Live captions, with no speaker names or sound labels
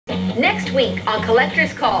Next week on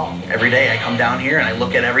Collector's Call. Every day I come down here and I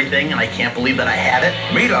look at everything and I can't believe that I have it.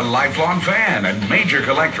 Meet a lifelong fan and major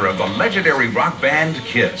collector of the legendary rock band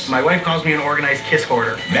Kiss. My wife calls me an organized Kiss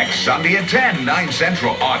hoarder. Next Sunday at 10, 9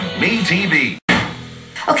 Central on MeTV.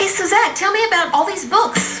 Okay, so Zach, tell me about all these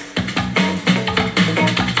books.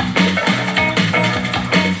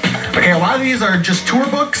 Okay, a lot of these are just tour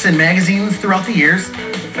books and magazines throughout the years,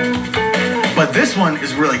 but this one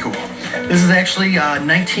is really cool. This is actually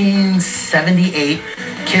 1978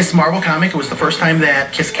 Kiss Marvel comic. It was the first time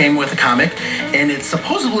that Kiss came with a comic, and it's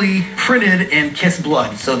supposedly printed in Kiss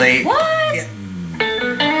blood. So they... What? Yeah.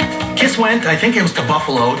 Kiss went, I think it was to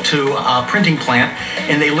Buffalo, to a printing plant,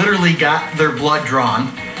 and they literally got their blood drawn,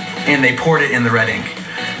 and they poured it in the red ink.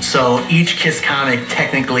 So each Kiss comic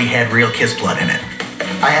technically had real Kiss blood in it.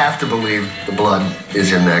 I have to believe the blood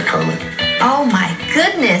is in that comic. Oh my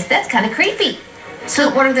goodness, that's kind of creepy.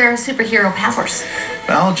 So what are their superhero powers?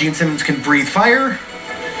 Well, Gene Simmons can breathe fire,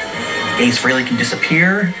 Ace Frehley can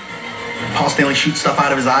disappear, Paul Stanley shoots stuff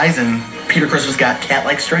out of his eyes, and Peter Christmas got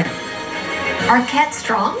cat-like strength. Are cats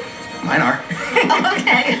strong? Mine are. Oh,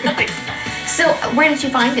 okay. So where did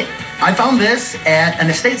you find it? I found this at an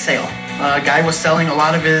estate sale. A guy was selling a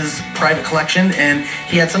lot of his private collection, and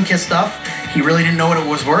he had some Kiss stuff. He really didn't know what it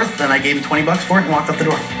was worth, and I gave him 20 bucks for it and walked out the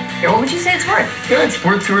door. Here, what would you say it's worth? Yeah, it's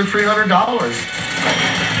worth $200 or $300.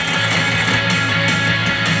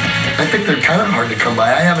 I think they're kind of hard to come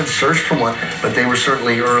by. I haven't searched for one, but they were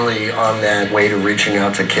certainly early on that way to reaching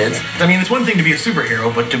out to kids. I mean, it's one thing to be a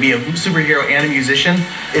superhero, but to be a superhero and a musician,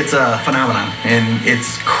 it's a phenomenon. And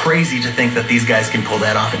it's crazy to think that these guys can pull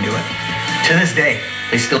that off and do it. To this day,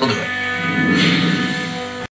 they still do it.